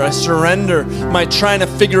surrender. I surrender my trying to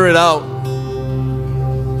figure it out.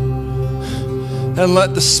 And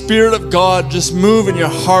let the Spirit of God just move in your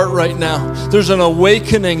heart right now. There's an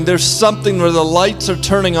awakening. There's something where the lights are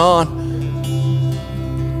turning on.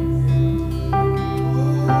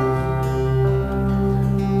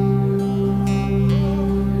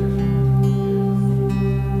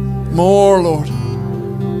 More, Lord.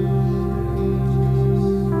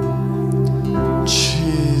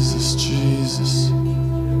 Jesus, Jesus.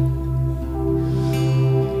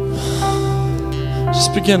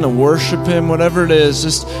 Just begin to worship Him, whatever it is.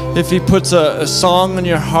 Just if He puts a song in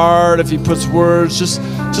your heart, if He puts words,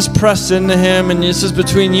 just press into Him. And this is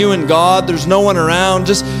between you and God. There's no one around.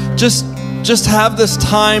 Just have this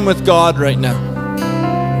time with God right now.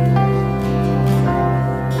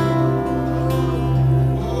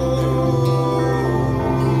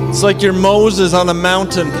 It's like you're Moses on a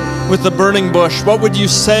mountain with a burning bush. What would you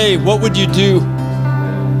say? What would you do?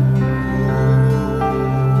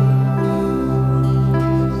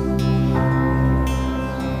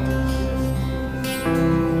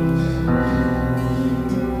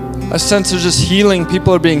 I sense there's just healing.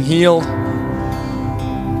 People are being healed.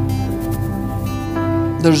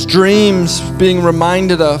 There's dreams being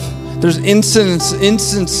reminded of. There's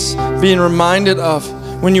incidents being reminded of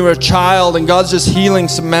when you were a child, and God's just healing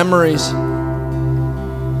some memories.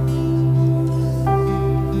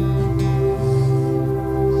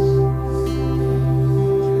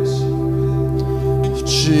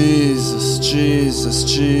 Jesus, Jesus,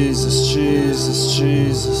 Jesus, Jesus,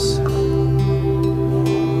 Jesus.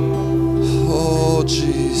 Oh,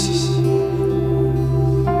 Jesus.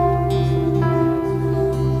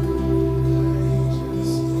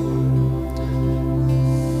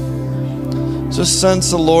 Just sense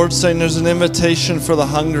the Lord saying there's an invitation for the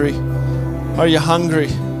hungry. Are you hungry?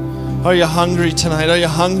 Are you hungry tonight? Are you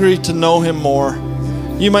hungry to know Him more?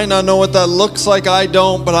 You might not know what that looks like. I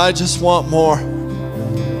don't, but I just want more.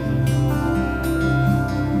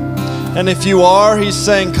 And if you are, He's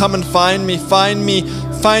saying, come and find me. Find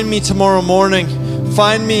me tomorrow morning.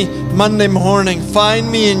 Find me Monday morning.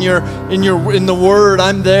 Find me in the Word.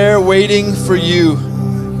 I'm there waiting for you.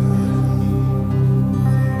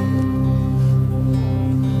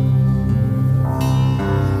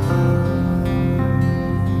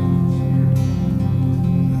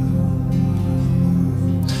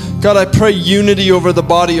 God, I pray unity over the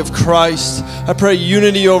body of Christ. I pray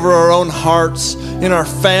unity over our own hearts, in our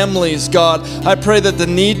families, God. I pray that the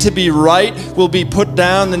need to be right will be put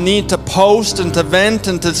down, the need to post and to vent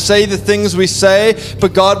and to say the things we say,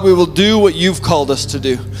 but God, we will do what You've called us to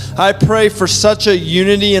do. I pray for such a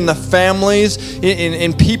unity in the families,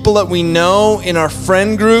 in people that we know, in our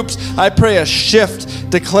friend groups. I pray a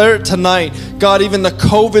shift. Declare it tonight. God, even the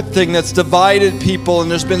COVID thing that's divided people,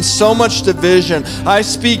 and there's been so much division. I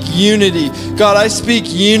speak unity. God, I speak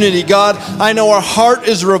unity. God, I know our heart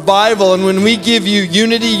is revival, and when we give You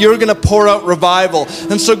unity, You're going to pour out revival.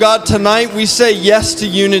 And so, God, tonight we say yes to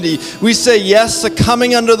unity. We say yes to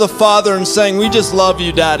coming under the Father and saying, we just love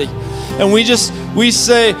You, Daddy. And we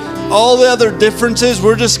say all the other differences,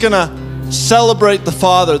 we're just going to celebrate the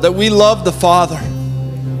Father, that we love the Father.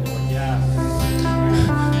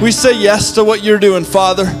 We say yes to what You're doing,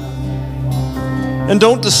 Father. And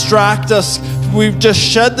don't distract us. We've just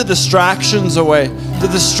shed the distractions away. The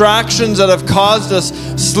distractions that have caused us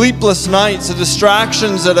sleepless nights. The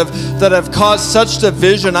distractions that have caused such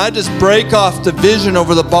division. I just break off division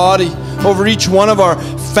over the body, over each one of our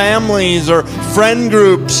families or friend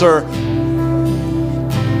groups. Or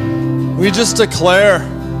we just declare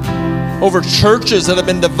over churches that have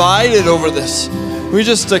been divided over this. We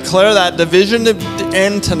just declare that division to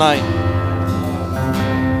end tonight.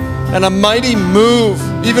 And a mighty move,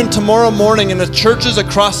 even tomorrow morning, in the churches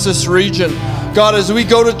across this region. God, as we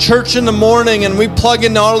go to church in the morning and we plug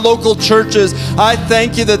into our local churches, I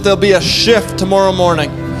thank You that there'll be a shift tomorrow morning.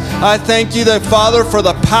 I thank You that, Father, for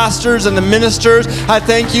the pastors and the ministers. I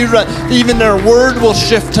thank You that even their word will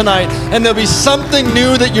shift tonight, and there'll be something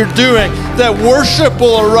new that You're doing, that worship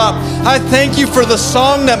will erupt. I thank You for the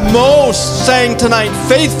song that Mo sang tonight,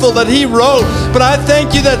 Faithful, that he wrote. But I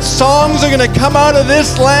thank You that songs are going to come out of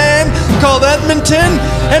this land called Edmonton,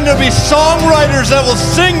 and there'll be songwriters that will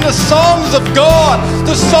sing the songs of God,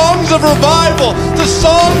 the songs of revival, the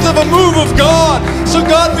songs of a move of God. So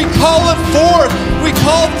God, we call it forth. We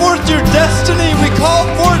call forth Your destiny. We call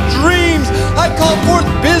forth dreams. I call forth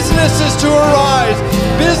businesses to arise.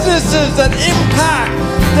 Businesses that impact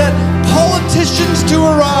that politicians to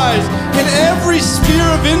arise in every sphere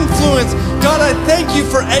of influence. God, I thank you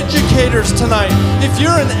for educators tonight. If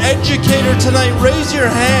you're an educator tonight, raise your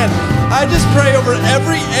hand. I just pray over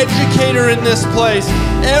every educator in this place,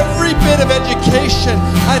 every bit of education.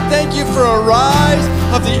 I thank you for a rise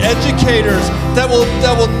of the educators that will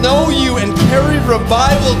know you and carry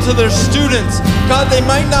revival to their students. God, they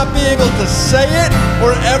might not be able to say it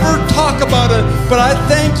or ever talk about it, but I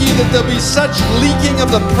thank you that there'll be such leaking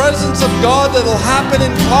of the presence of God that'll happen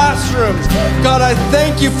in classrooms. God, I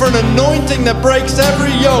thank you for an anointing that breaks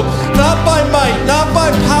every yoke, not by might, not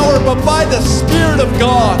by power, but by the Spirit of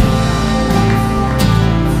God.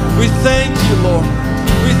 We thank you, Lord.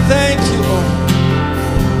 We thank you, Lord.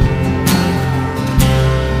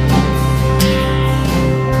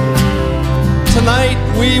 Tonight,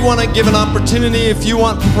 we want to give an opportunity. If you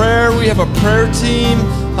want prayer, we have a prayer team,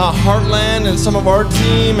 Heartland and some of our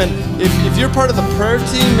team. And if you're part of the prayer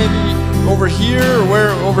team, maybe over here or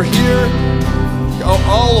where over here,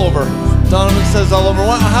 all over. Donovan says all over.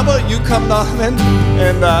 How about you come, Donovan,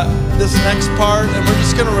 and this next part, and we're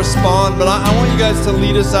just going to respond. But I want you guys to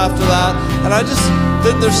lead us after that. And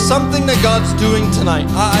there's something that God's doing tonight.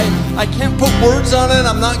 I can't put words on it.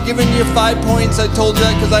 I'm not giving you 5 points. I told you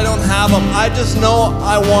that because I don't have them. I just know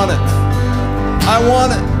I want it. I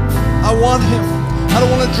want it. I want Him. I don't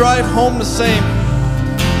want to drive home the same.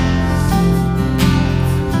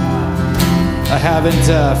 I haven't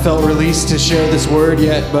felt released to share this word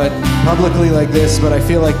yet, but publicly like this, but I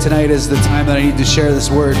feel like tonight is the time that I need to share this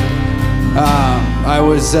word. I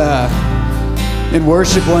was in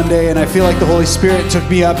worship one day, and I feel like the Holy Spirit took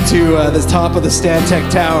me up to the top of the Stantec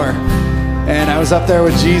Tower, and I was up there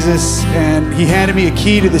with Jesus, and He handed me a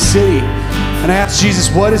key to the city, and I asked Jesus,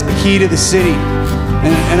 what is the key to the city?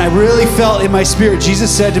 And I really felt in my spirit, Jesus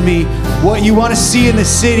said to me, what you want to see in the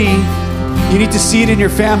city, you need to see it in your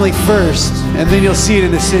family first, and then you'll see it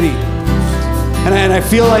in the city. And I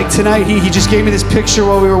feel like tonight he just gave me this picture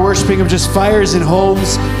while we were worshiping of just fires in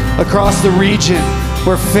homes across the region,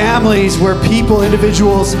 where families, where people,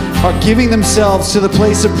 individuals are giving themselves to the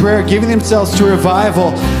place of prayer, giving themselves to revival,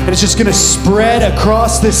 and it's just going to spread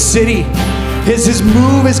across this city. His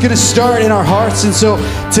move is going to start in our hearts. And so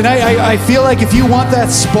tonight, I feel like if you want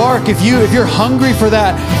that spark, if you're hungry for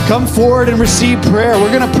that, come forward and receive prayer.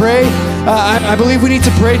 We're going to pray. I believe we need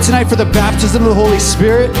to pray tonight for the baptism of the Holy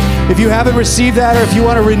Spirit. If you haven't received that, or if you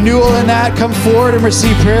want a renewal in that, come forward and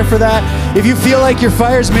receive prayer for that. If you feel like your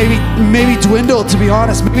fire's maybe dwindled, to be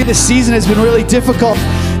honest, maybe this season has been really difficult,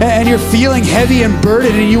 and you're feeling heavy and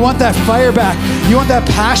burdened, and you want that fire back, you want that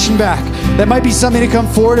passion back, that might be something to come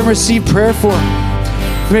forward and receive prayer for.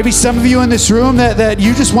 Maybe some of you in this room that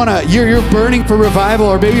you just want to, you're burning for revival,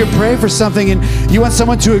 or maybe you're praying for something and you want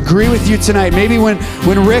someone to agree with you tonight. Maybe when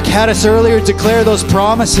Rick had us earlier declare those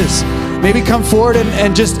promises, maybe come forward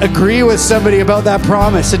and just agree with somebody about that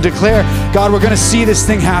promise and declare, God, we're going to see this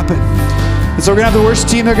thing happen. And so we're going to have the worship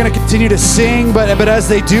team. They're going to continue to sing, but as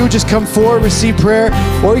they do, just come forward, receive prayer,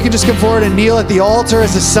 or you can just come forward and kneel at the altar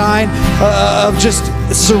as a sign of just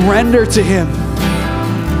surrender to Him.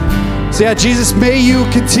 So yeah, Jesus, may you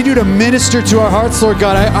continue to minister to our hearts, Lord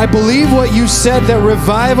God. I believe what you said, that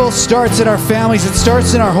revival starts in our families, it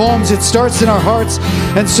starts in our homes, it starts in our hearts.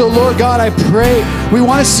 And so, Lord God, I pray, we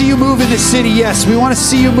want to see you move in this city, yes. We want to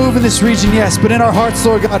see you move in this region, yes. But in our hearts,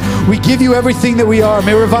 Lord God, we give you everything that we are.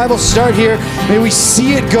 May revival start here. May we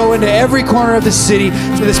see it go into every corner of the city,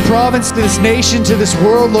 to this province, to this nation, to this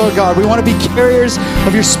world, Lord God. We want to be carriers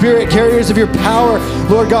of your Spirit, carriers of your power,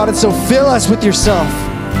 Lord God. And so fill us with yourself.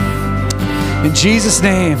 In Jesus'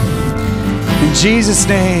 name. In Jesus'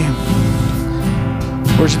 name.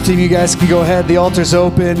 Worship team, you guys can go ahead. The altar's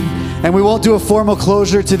open. And we won't do a formal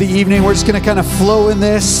closure to the evening. We're just going to kind of flow in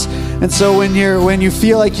this. And so when you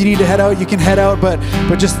feel like you need to head out, you can head out. But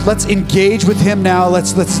just let's engage with Him now.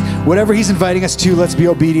 Let's whatever He's inviting us to, let's be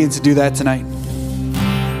obedient to do that tonight.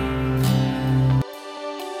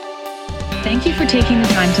 Thank you for taking the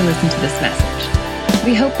time to listen to this message.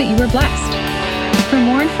 We hope that you were blessed. For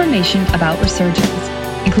more information about Resurgence,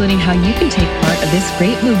 including how you can take part of this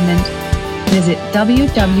great movement, visit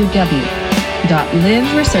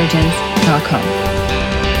www.liveresurgence.com.